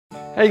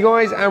Hey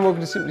guys, and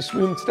welcome to Simply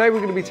Swim. Today we're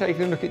going to be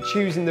taking a look at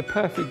choosing the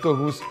perfect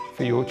goggles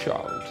for your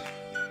child.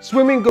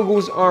 Swimming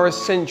goggles are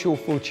essential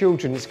for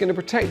children. It's going to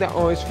protect their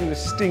eyes from the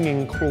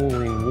stinging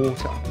chlorine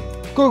water.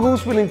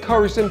 Goggles will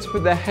encourage them to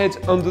put their heads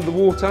under the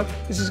water.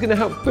 This is going to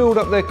help build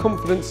up their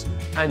confidence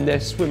and their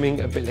swimming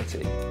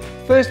ability.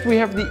 First, we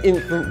have the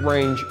infant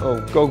range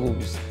of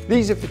goggles.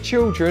 These are for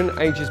children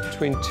ages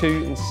between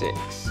 2 and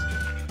 6.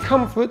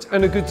 Comfort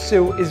and a good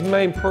seal is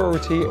main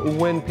priority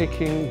when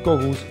picking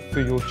goggles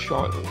for your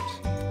child.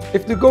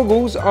 If the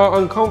goggles are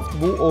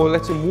uncomfortable or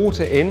letting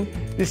water in,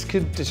 this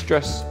could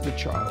distress the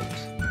child.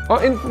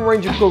 Our infant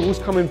range of goggles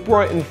come in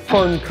bright and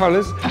fun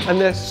colours, and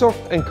they're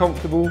soft and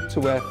comfortable to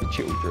wear for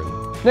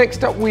children.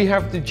 Next up we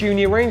have the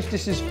junior range.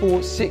 This is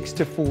for 6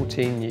 to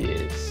 14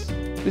 years.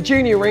 The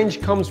junior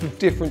range comes with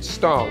different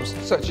styles,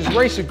 such as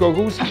racer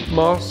goggles,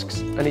 masks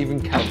and even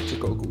character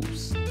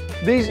goggles.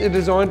 These are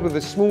designed with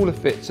a smaller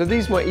fit, so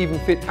these might even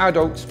fit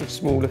adults with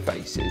smaller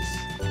faces.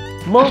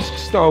 Mask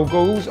style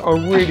goggles are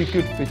really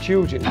good for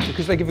children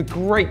because they give a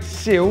great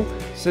seal,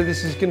 so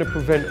this is going to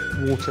prevent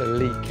water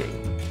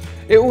leaking.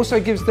 It also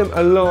gives them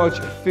a large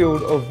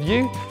field of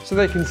view so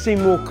they can see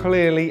more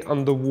clearly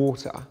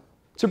underwater.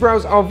 To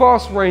browse our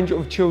vast range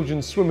of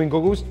children's swimming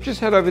goggles, just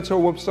head over to our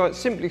website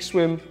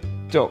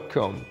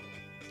simplyswim.com.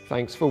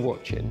 Thanks for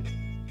watching.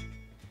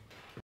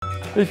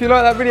 If you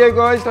like that video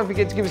guys, don't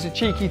forget to give us a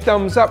cheeky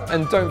thumbs up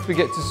and don't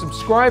forget to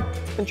subscribe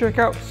and check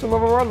out some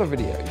of our other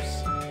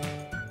videos.